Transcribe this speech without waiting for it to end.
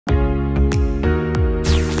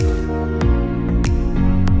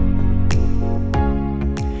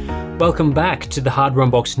Welcome back to the Hardware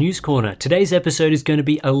Unboxed News Corner. Today's episode is going to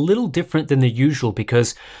be a little different than the usual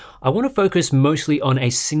because I want to focus mostly on a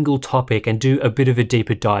single topic and do a bit of a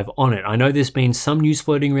deeper dive on it. I know there's been some news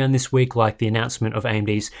floating around this week, like the announcement of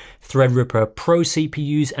AMD's Threadripper Pro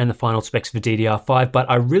CPUs and the final specs for DDR5, but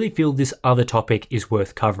I really feel this other topic is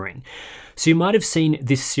worth covering. So you might have seen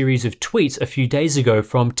this series of tweets a few days ago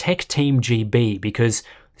from Tech Team GB because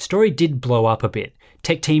the story did blow up a bit.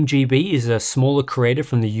 Tech Team GB is a smaller creator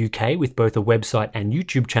from the UK with both a website and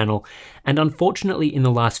YouTube channel, and unfortunately in the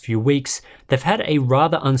last few weeks, they've had a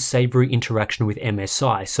rather unsavory interaction with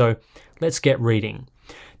MSI, so let's get reading.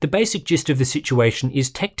 The basic gist of the situation is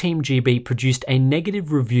Tech Team GB produced a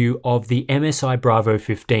negative review of the MSI Bravo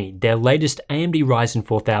 15, their latest AMD Ryzen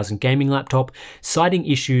 4000 gaming laptop, citing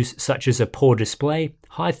issues such as a poor display,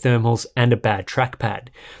 high thermals, and a bad trackpad.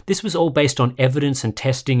 This was all based on evidence and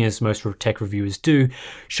testing, as most tech reviewers do,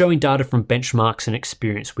 showing data from benchmarks and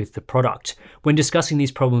experience with the product. When discussing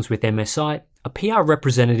these problems with MSI, a PR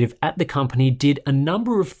representative at the company did a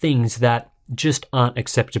number of things that just aren't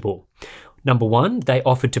acceptable. Number one, they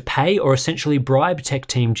offered to pay or essentially bribe Tech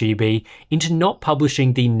Team GB into not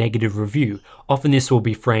publishing the negative review. Often this will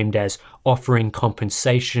be framed as offering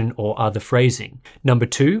compensation or other phrasing. Number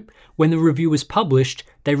two, when the review was published,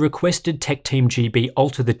 they requested Tech Team GB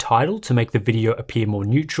alter the title to make the video appear more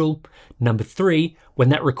neutral. Number three, when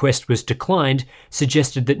that request was declined,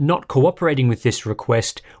 suggested that not cooperating with this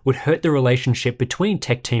request would hurt the relationship between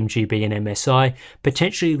Tech Team GB and MSI,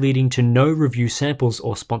 potentially leading to no review samples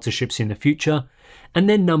or sponsorships in the future. And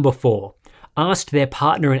then number four, asked their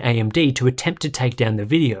partner in AMD to attempt to take down the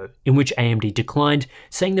video, in which AMD declined,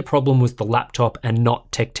 saying the problem was the laptop and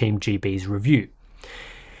not Tech Team GB's review.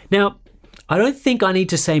 Now, I don't think I need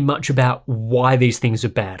to say much about why these things are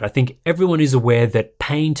bad. I think everyone is aware that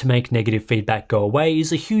paying to make negative feedback go away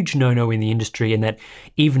is a huge no-no in the industry, and that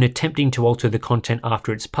even attempting to alter the content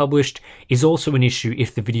after it's published is also an issue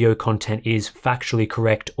if the video content is factually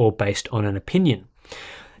correct or based on an opinion.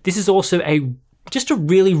 This is also just a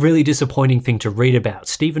really disappointing thing to read about.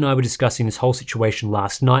 Steve and I were discussing this whole situation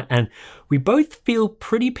last night, and we both feel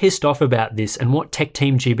pretty pissed off about this and what Tech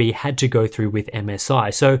Team GB had to go through with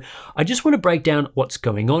MSI. So I just want to break down what's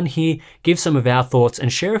going on here, give some of our thoughts,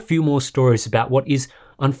 and share a few more stories about what is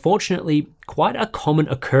unfortunately quite a common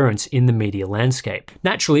occurrence in the media landscape.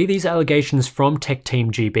 Naturally, these allegations from Tech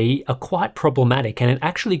Team GB are quite problematic, and it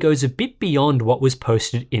actually goes a bit beyond what was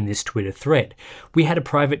posted in this Twitter thread. We had a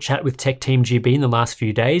private chat with Tech Team GB in the last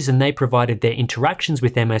few days, and they provided their interactions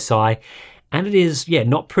with MSI, and it is,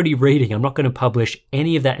 not pretty reading. I'm not going to publish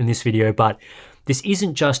any of that in this video, but this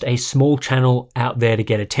isn't just a small channel out there to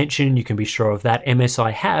get attention. You can be sure of that.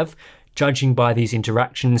 MSI have, judging by these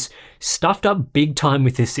interactions, stuffed up big time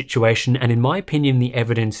with this situation, and in my opinion, the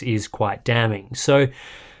evidence is quite damning. So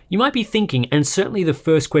you might be thinking, and certainly the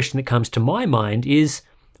first question that comes to my mind is,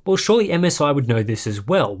 well, surely MSI would know this as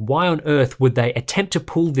well. Why on earth would they attempt to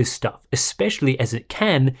pull this stuff, especially as it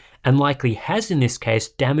can, and likely has in this case,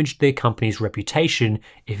 damaged their company's reputation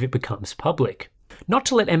if it becomes public? Not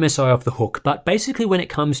to let MSI off the hook, but basically when it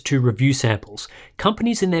comes to review samples,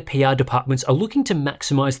 companies in their PR departments are looking to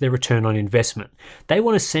maximize their return on investment. They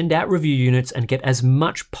want to send out review units and get as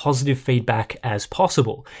much positive feedback as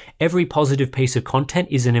possible. Every positive piece of content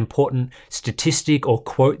is an important statistic or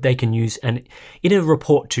quote they can use and in a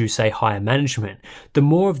report to, say, higher management. The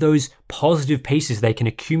more of those positive pieces they can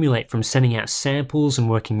accumulate from sending out samples and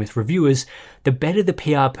working with reviewers, the better the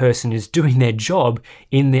PR person is doing their job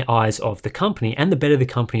in the eyes of the company, and the better the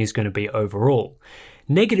company is going to be overall.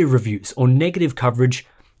 Negative reviews or negative coverage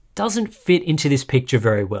doesn't fit into this picture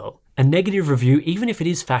very well. A negative review, even if it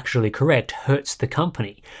is factually correct, hurts the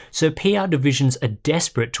company. So PR divisions are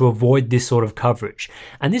desperate to avoid this sort of coverage,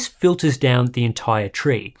 and this filters down the entire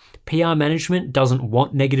tree. PR management doesn't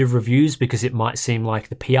want negative reviews because it might seem like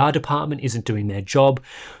the PR department isn't doing their job.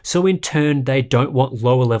 So in turn, they don't want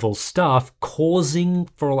lower level staff causing,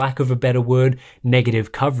 for lack of a better word,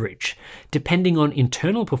 negative coverage. Depending on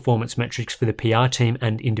internal performance metrics for the PR team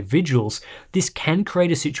and individuals, this can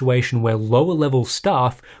create a situation where lower level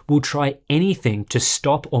staff will try anything to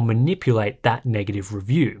stop or manipulate that negative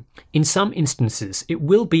review. In some instances, it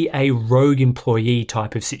will be a rogue employee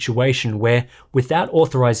type of situation where, without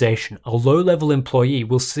authorization, a low-level employee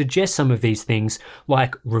will suggest some of these things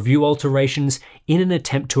like review alterations in an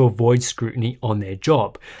attempt to avoid scrutiny on their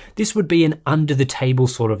job. This would be an under-the-table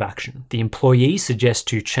sort of action. The employee suggests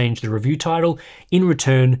to change the review title. In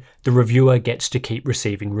return, the reviewer gets to keep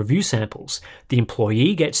receiving review samples. The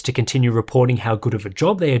employee gets to continue reporting how good of a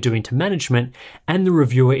job they are doing doing to management, and the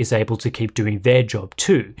reviewer is able to keep doing their job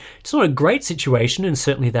too. It's not a great situation, and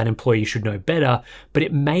certainly that employee should know better, but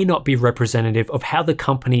it may not be representative of how the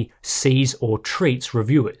company sees or treats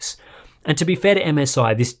reviewers. And to be fair to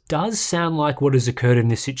MSI, this does sound like what has occurred in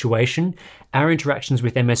this situation. Our interactions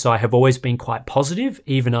with MSI have always been quite positive,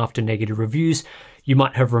 even after negative reviews. You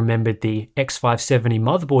might have remembered the X570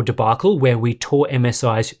 motherboard debacle where we tore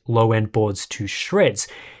MSI's low-end boards to shreds.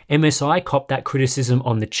 MSI copped that criticism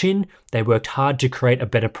on the chin. They worked hard to create a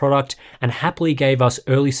better product and happily gave us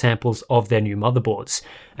early samples of their new motherboards.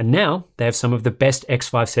 And now they have some of the best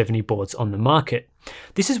X570 boards on the market.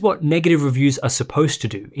 This is what negative reviews are supposed to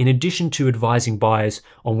do, in addition to advising buyers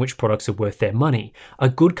on which products are worth their money. A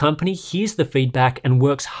good company hears the feedback and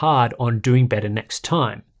works hard on doing better next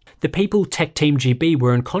time. The people Tech Team GB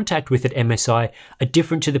were in contact with at MSI are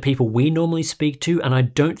different to the people we normally speak to, and I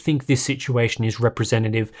don't think this situation is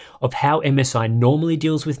representative of how MSI normally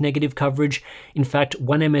deals with negative coverage. In fact,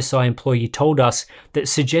 one MSI employee told us that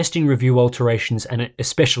suggesting review alterations and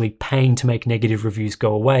especially paying to make negative reviews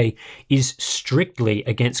go away is strictly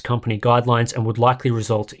against company guidelines and would likely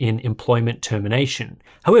result in employment termination.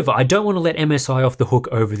 However, I don't want to let MSI off the hook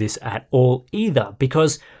over this at all either,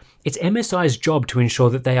 because it's MSI's job to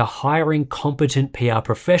ensure that they are hiring competent PR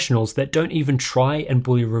professionals that don't even try and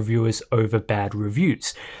bully reviewers over bad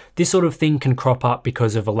reviews. This sort of thing can crop up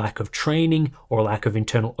because of a lack of training or a lack of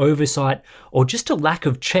internal oversight or just a lack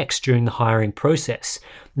of checks during the hiring process.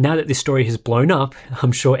 Now that this story has blown up,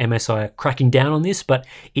 I'm sure MSI are cracking down on this, but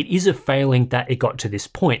it is a failing that it got to this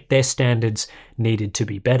point. Their standards needed to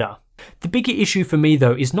be better. The bigger issue for me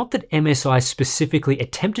though is not that MSI specifically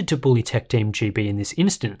attempted to bully Tech Team GB in this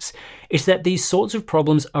instance, it's that these sorts of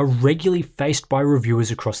problems are regularly faced by reviewers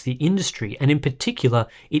across the industry, and in particular,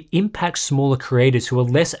 it impacts smaller creators who are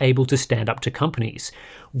less able to stand up to companies.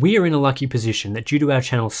 We are in a lucky position that due to our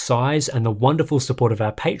channel's size and the wonderful support of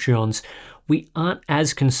our Patreons, we aren't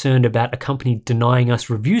as concerned about a company denying us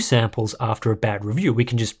review samples after a bad review. We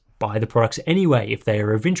can just buy the products anyway if they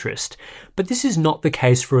are of interest. But this is not the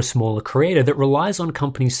case for a smaller creator that relies on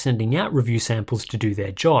companies sending out review samples to do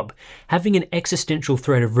their job. Having an existential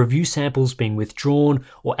threat of review samples being withdrawn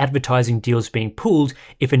or advertising deals being pulled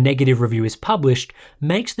if a negative review is published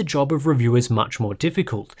makes the job of reviewers much more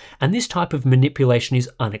difficult. And this type of manipulation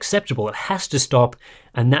is unacceptable. It has to stop,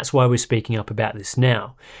 and that's why we're speaking up about this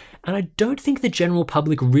now. And I don't think the general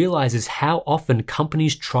public realizes how often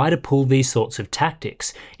companies try to pull these sorts of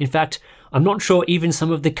tactics. In fact, I'm not sure even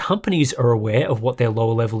some of the companies are aware of what their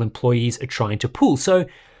lower level employees are trying to pull, so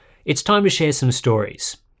it's time to share some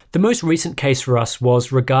stories. The most recent case for us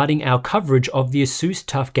was regarding our coverage of the Asus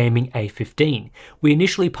TUF Gaming A15. We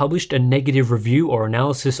initially published a negative review or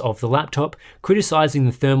analysis of the laptop, criticizing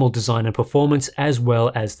the thermal design and performance as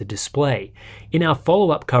well as the display. In our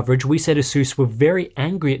follow-up coverage, we said Asus were very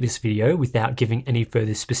angry at this video without giving any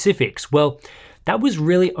further specifics. Well, that was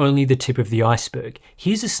really only the tip of the iceberg.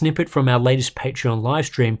 Here's a snippet from our latest Patreon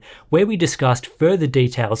livestream where we discussed further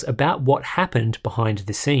details about what happened behind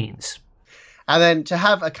the scenes. And then to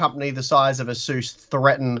have a company the size of Asus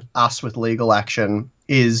threaten us with legal action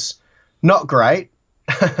is not great,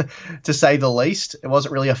 to say the least. It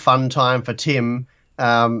wasn't really a fun time for Tim,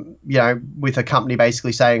 with a company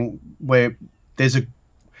basically saying they didn't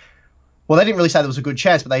really say there was a good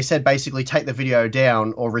chance, but they said basically take the video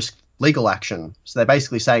down or risk legal action. So they're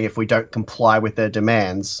basically saying if we don't comply with their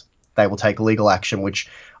demands, they will take legal action, which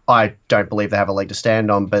I don't believe they have a leg to stand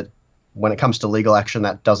on, but when it comes to legal action,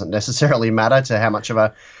 that doesn't necessarily matter to how much of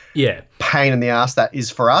a pain in the ass that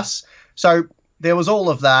is for us. So there was all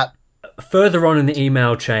of that. Further on in the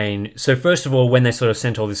email chain, so first of all, when they sort of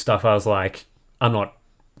sent all this stuff, I was like, I'm not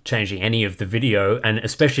changing any of the video, and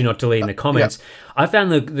especially not deleting the comments. I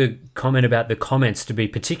found the comment about the comments to be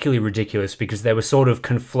particularly ridiculous because they were sort of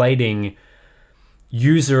conflating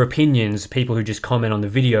user opinions, people who just comment on the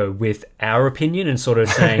video, with our opinion and sort of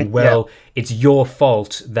saying, well, it's your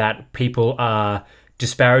fault that people are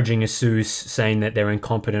disparaging Asus, saying that they're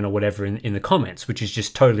incompetent or whatever in the comments, which is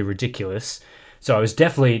just totally ridiculous. So I was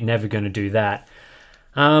definitely never going to do that.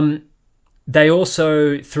 They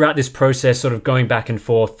also, throughout this process, sort of going back and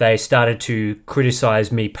forth, they started to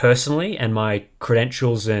criticize me personally and my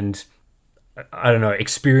credentials and, I don't know,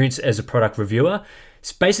 experience as a product reviewer.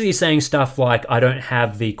 It's basically saying stuff like I don't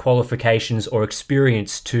have the qualifications or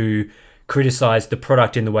experience to criticize the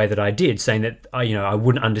product in the way that I did, saying that I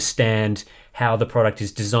wouldn't understand how the product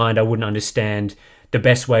is designed, I wouldn't understand the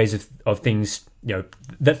best ways of things,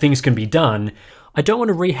 that things can be done. I don't want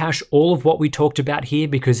to rehash all of what we talked about here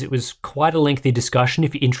because it was quite a lengthy discussion.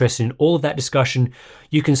 If you're interested in all of that discussion,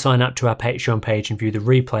 you can sign up to our Patreon page and view the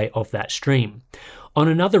replay of that stream. On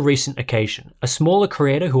another recent occasion, a smaller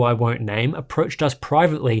creator who I won't name approached us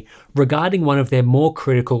privately regarding one of their more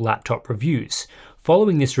critical laptop reviews.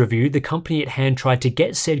 Following this review, the company at hand tried to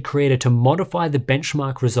get said creator to modify the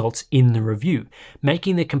benchmark results in the review,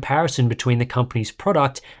 making the comparison between the company's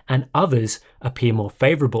product and others appear more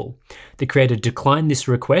favorable. The creator declined this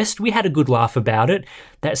request. We had a good laugh about it.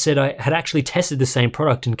 That said, I had actually tested the same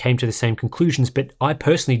product and came to the same conclusions, but I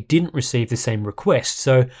personally didn't receive the same request,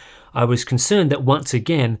 so I was concerned that once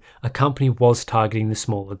again, a company was targeting the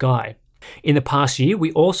smaller guy. In the past year,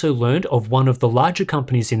 we also learned of one of the larger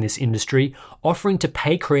companies in this industry offering to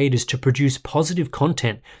pay creators to produce positive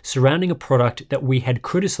content surrounding a product that we had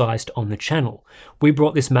criticized on the channel. We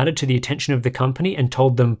brought this matter to the attention of the company and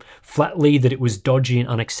told them flatly that it was dodgy and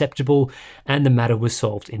unacceptable, and the matter was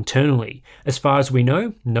solved internally. As far as we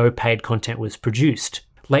know, no paid content was produced.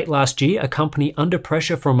 Late last year, a company under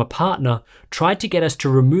pressure from a partner tried to get us to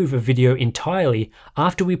remove a video entirely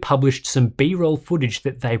after we published some B-roll footage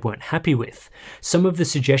that they weren't happy with. Some of the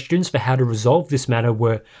suggestions for how to resolve this matter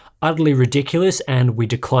were utterly ridiculous, and we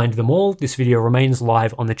declined them all. This video remains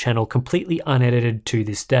live on the channel completely unedited to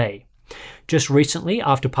this day. Just recently,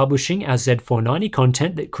 after publishing our Z490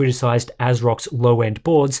 content that criticized ASRock's low-end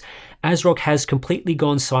boards, ASRock has completely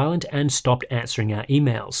gone silent and stopped answering our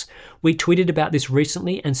emails. We tweeted about this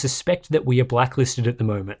recently and suspect that we are blacklisted at the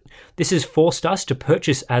moment. This has forced us to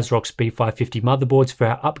purchase ASRock's B550 motherboards for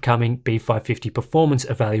our upcoming B550 performance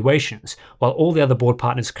evaluations, while all the other board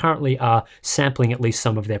partners currently are sampling at least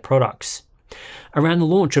some of their products. Around the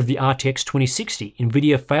launch of the RTX 2060,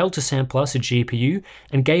 Nvidia failed to sample us a GPU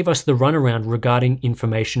and gave us the runaround regarding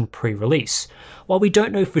information pre-release. While we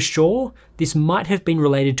don't know for sure, this might have been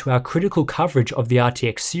related to our critical coverage of the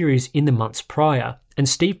RTX series in the months prior, and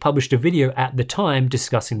Steve published a video at the time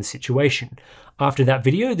discussing the situation. After that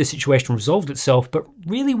video, the situation resolved itself, but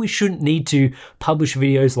really we shouldn't need to publish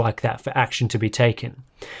videos like that for action to be taken.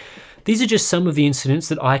 These are just some of the incidents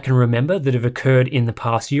that I can remember that have occurred in the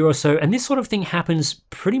past year or so, and this sort of thing happens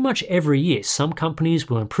pretty much every year. Some companies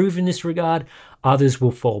will improve in this regard, others will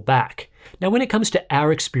fall back. Now, when it comes to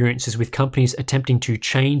our experiences with companies attempting to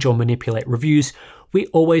change or manipulate reviews, we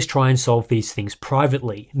always try and solve these things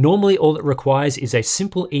privately. Normally, all it requires is a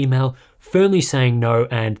simple email firmly saying no,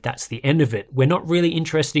 and that's the end of it. We're not really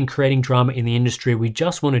interested in creating drama in the industry. We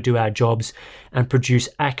just want to do our jobs and produce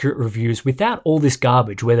accurate reviews without all this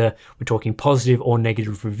garbage, whether we're talking positive or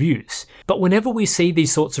negative reviews. But whenever we see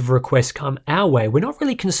these sorts of requests come our way, we're not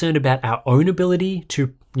really concerned about our own ability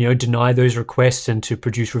to deny those requests and to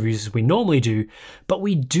produce reviews as we normally do, but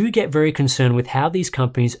we do get very concerned with how these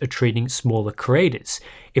companies are treating smaller creators.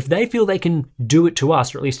 If they feel they can do it to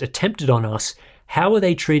us, or at least attempt it on us, how are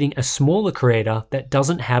they treating a smaller creator that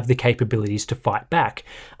doesn't have the capabilities to fight back?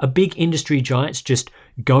 Are big industry giants just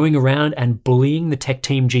going around and bullying the tech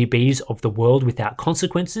team GBs of the world without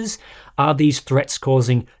consequences? Are these threats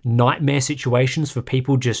causing nightmare situations for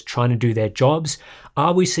people just trying to do their jobs?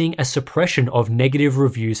 Are we seeing a suppression of negative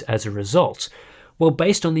reviews as a result? Well,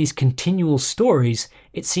 based on these continual stories,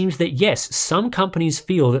 it seems that yes, some companies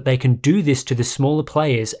feel that they can do this to the smaller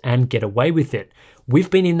players and get away with it.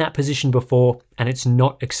 We've been in that position before, and it's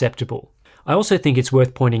not acceptable. I also think it's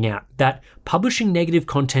worth pointing out that publishing negative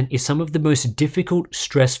content is some of the most difficult,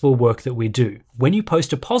 stressful work that we do. When you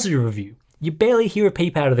post a positive review, you barely hear a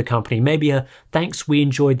peep out of the company, maybe a thanks, we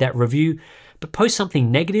enjoyed that review, but post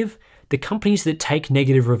something negative, the companies that take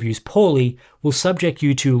negative reviews poorly will subject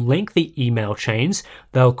you to lengthy email chains,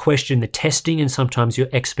 they'll question the testing and sometimes your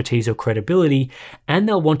expertise or credibility, and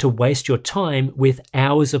they'll want to waste your time with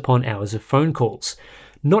hours upon hours of phone calls.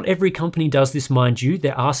 Not every company does this, mind you.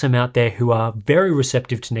 There are some out there who are very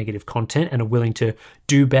receptive to negative content and are willing to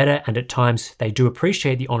do better, and at times they do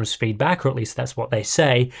appreciate the honest feedback, or at least that's what they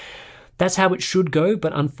say. That's how it should go,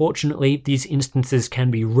 but unfortunately these instances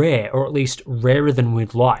can be rare, or at least rarer than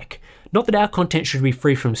we'd like. Not that our content should be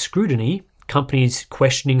free from scrutiny. Companies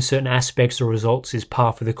questioning certain aspects or results is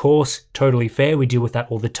par for the course, totally fair, we deal with that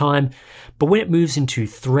all the time. But when it moves into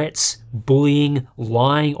threats, bullying,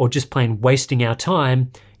 lying, or just plain wasting our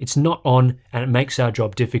time, it's not on and it makes our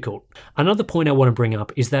job difficult. Another point I want to bring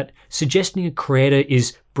up is that suggesting a creator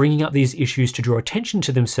is bringing up these issues to draw attention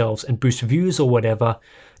to themselves and boost views or whatever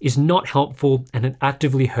is not helpful, and it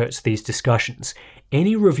actively hurts these discussions.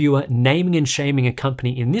 Any reviewer naming and shaming a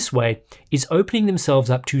company in this way is opening themselves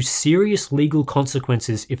up to serious legal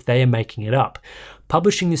consequences if they are making it up.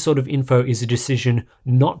 Publishing this sort of info is a decision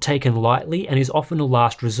not taken lightly and is often a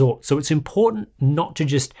last resort, so it's important not to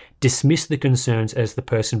just dismiss the concerns as the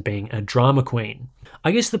person being a drama queen.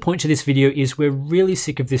 I guess the point to this video is we're really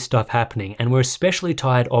sick of this stuff happening, and we're especially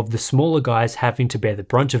tired of the smaller guys having to bear the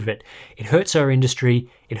brunt of it. It hurts our industry,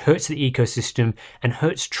 it hurts the ecosystem, and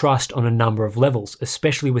hurts trust on a number of levels,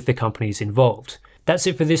 especially with the companies involved. That's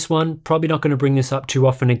it for this one. Probably not going to bring this up too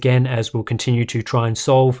often again, as we'll continue to try and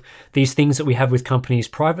solve these things that we have with companies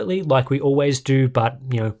privately like we always do, but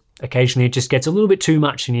occasionally it just gets a little bit too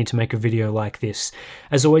much. You need to make a video like this.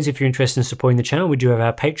 As always, if you're interested in supporting the channel, we do have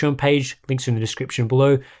our Patreon page. Links are in the description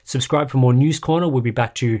below. Subscribe for more News Corner. We'll be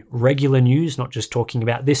back to regular news, not just talking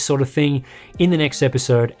about this sort of thing in the next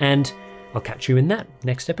episode, and I'll catch you in that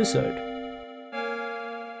next episode.